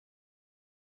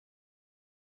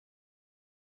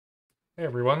Hey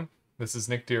everyone, this is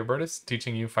Nick Diobertis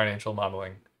teaching you financial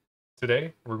modeling.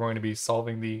 Today we're going to be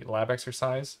solving the lab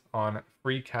exercise on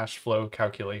free cash flow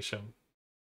calculation.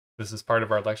 This is part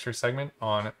of our lecture segment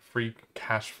on free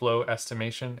cash flow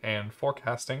estimation and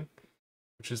forecasting,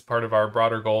 which is part of our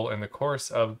broader goal in the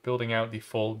course of building out the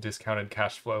full discounted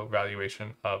cash flow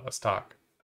valuation of a stock.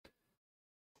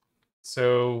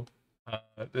 So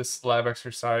this lab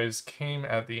exercise came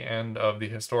at the end of the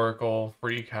historical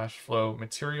free cash flow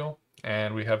material,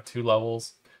 and we have two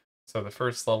levels. So the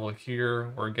first level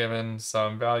here, we're given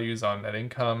some values on net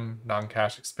income,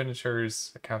 non-cash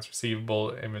expenditures, accounts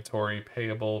receivable, inventory,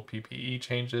 payable, PPE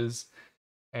changes,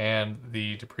 and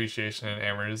the depreciation and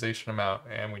amortization amount,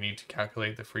 and we need to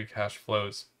calculate the free cash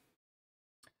flows.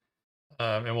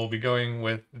 And we'll be going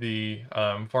with the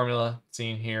formula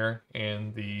seen here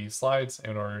in the slides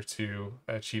in order to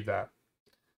achieve that.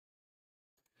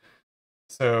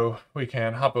 So we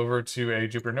can hop over to a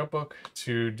Jupyter Notebook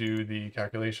to do the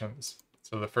calculations.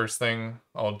 So the first thing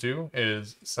I'll do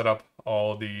is set up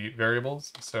all the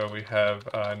variables. So we have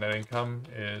net income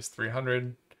is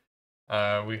 300.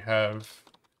 We have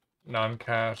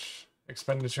non-cash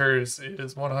expenditures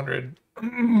is 100.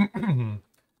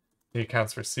 The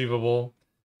accounts receivable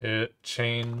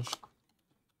change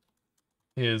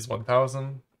is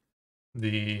 1000.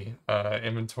 The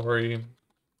inventory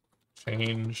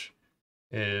change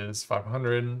is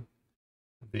 500.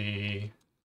 The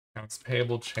accounts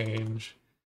payable change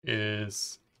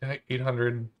is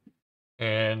 800,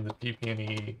 and the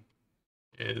PP&E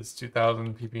is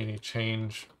 2000 PP&E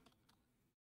change,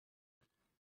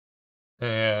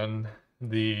 and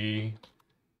the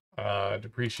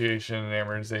depreciation and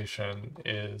amortization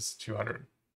is 200.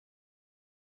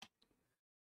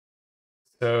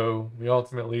 So we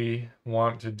ultimately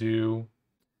want to do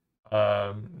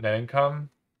net income.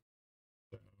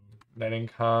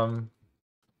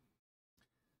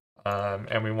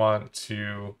 And we want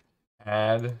to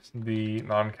add the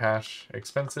non-cash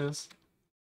expenses.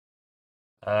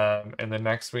 And then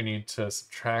next we need to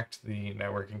subtract the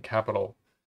net working capital.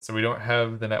 So we don't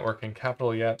have the net working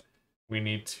capital yet. We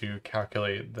need to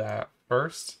calculate that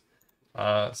first.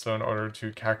 So in order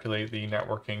to calculate the net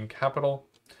working capital,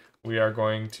 we are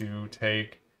going to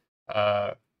take,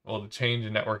 the change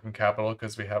in net working capital,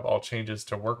 because we have all changes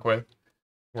to work with.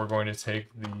 We're going to take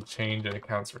the change in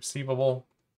accounts receivable.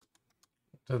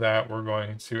 To that, we're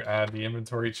going to add the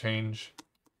inventory change,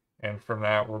 and from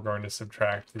that, we're going to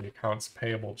subtract the accounts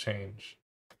payable change.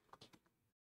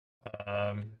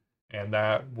 And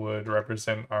that would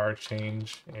represent our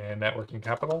change in net working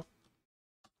capital.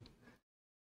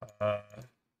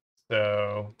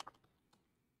 So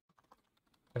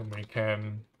and we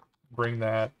can bring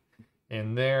that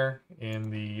in there in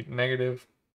the negative.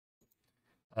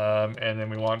 And then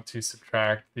we want to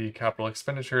subtract the capital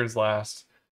expenditures last,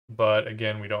 but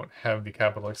again, we don't have the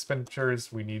capital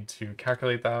expenditures. We need to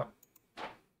calculate that.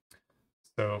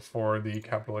 So for the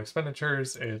capital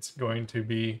expenditures, it's going to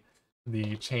be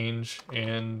the change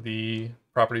in the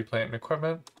property, plant, and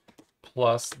equipment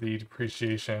plus the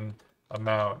depreciation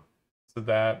amount. So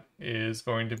that is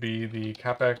going to be the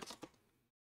CapEx.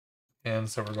 And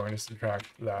so we're going to subtract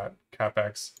that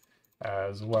CapEx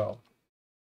as well.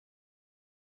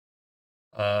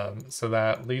 So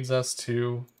that leads us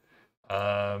to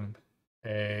a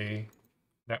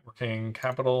networking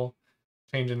capital,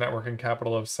 change in networking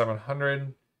capital of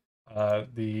 700.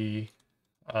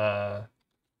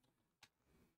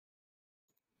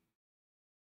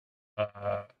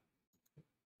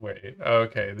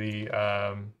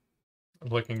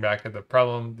 Looking back at the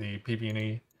problem, the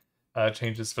PP&E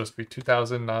change is supposed to be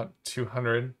 2000, not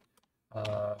 200.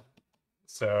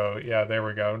 So yeah, there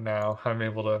we go. Now I'm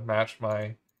able to match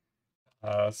my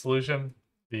solution.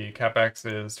 The CapEx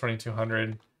is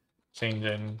 2200, change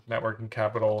in net working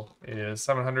capital is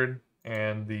 700,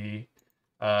 and the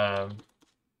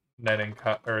net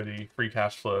income or the free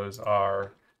cash flows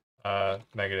are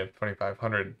negative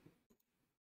 2500.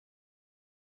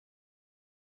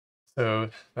 So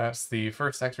that's the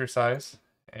first exercise,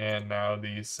 and now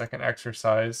the second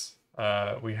exercise,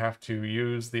 we have to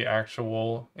use the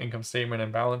actual income statement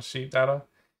and balance sheet data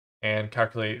and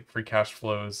calculate free cash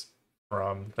flows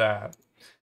from that.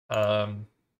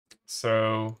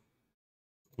 So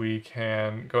we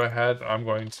can go ahead. I'm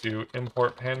going to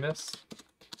import Pandas,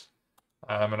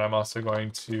 and I'm also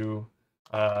going to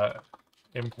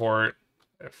import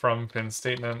from fin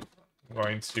statement. I'm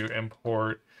going to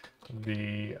import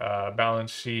the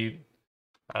balance sheet,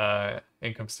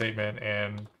 income statement,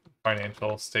 and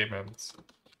financial statements.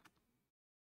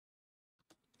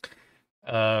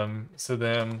 So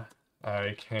then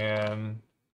I can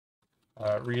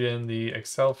read in the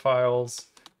Excel files.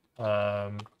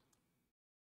 So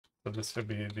this would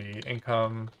be the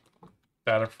income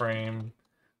data frame,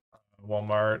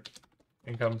 Walmart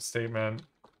income statement.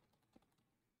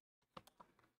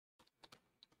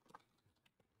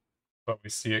 But we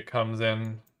see it comes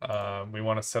in. We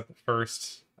want to set the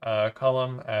first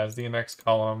column as the index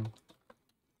column.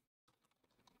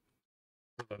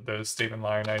 So that those statement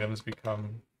line items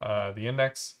become the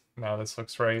index. Now this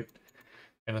looks right.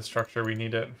 In the structure, we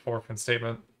need it for fin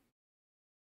statement.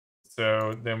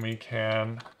 So then we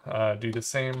can do the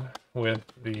same with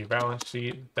the balance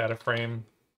sheet data frame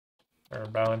or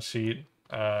balance sheet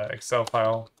Excel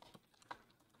file.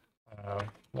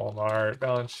 Walmart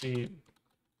balance sheet.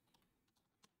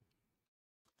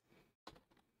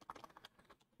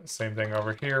 Same thing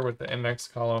over here with the index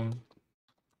column.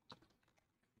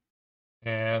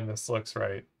 And this looks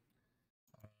right.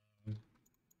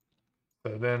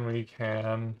 So then we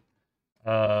can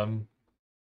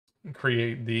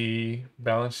create the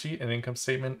balance sheet and income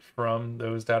statement from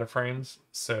those data frames.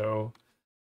 So,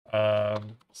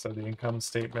 so the income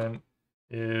statement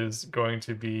is going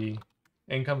to be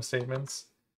income statements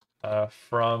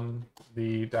from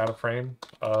the data frame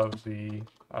of the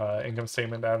income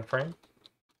statement data frame.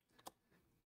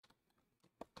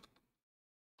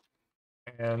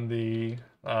 And the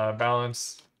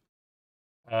balance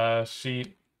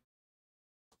sheet,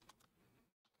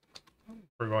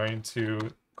 we're going to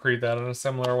create that in a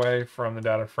similar way from the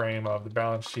data frame of the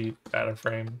balance sheet data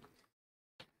frame.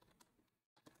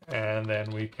 And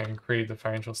then we can create the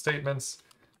financial statements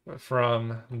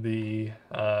from the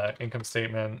income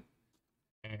statement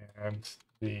and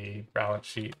the balance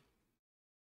sheet.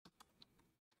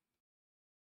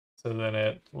 So then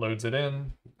it loads it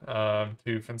in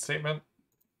to fin statement.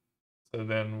 So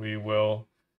then we will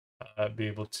be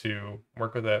able to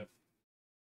work with it.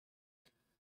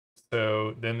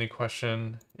 So then the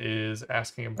question is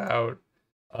asking about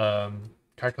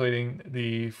calculating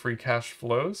the free cash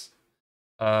flows.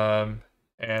 And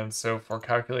so for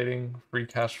calculating free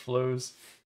cash flows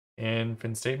in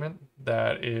fin statement,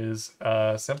 that is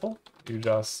simple. You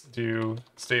just do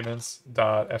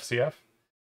statements.fcf,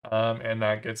 and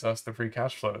that gets us the free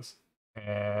cash flows.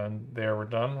 And there we're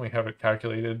done. We have it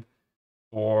calculated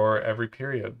for every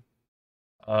period.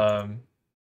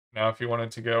 Now, if you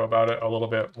wanted to go about it a little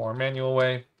bit more manual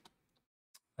way,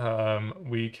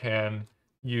 we can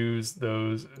use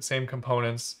those same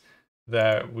components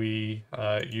that we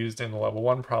used in the level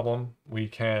 1 problem. We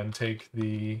can take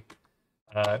the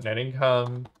net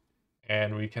income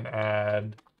and we can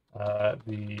add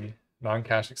the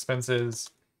non-cash expenses,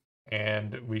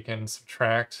 and we can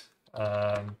subtract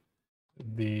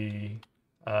the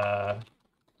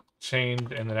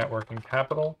change in the net working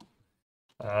capital,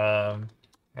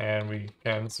 and we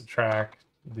can subtract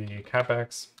the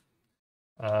capex,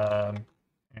 and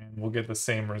we'll get the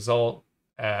same result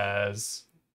as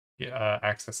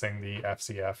accessing the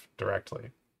FCF directly.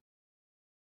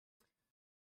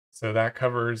 So that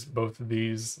covers both of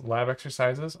these lab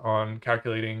exercises on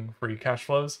calculating free cash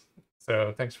flows.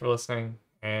 So thanks for listening,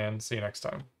 and see you next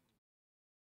time.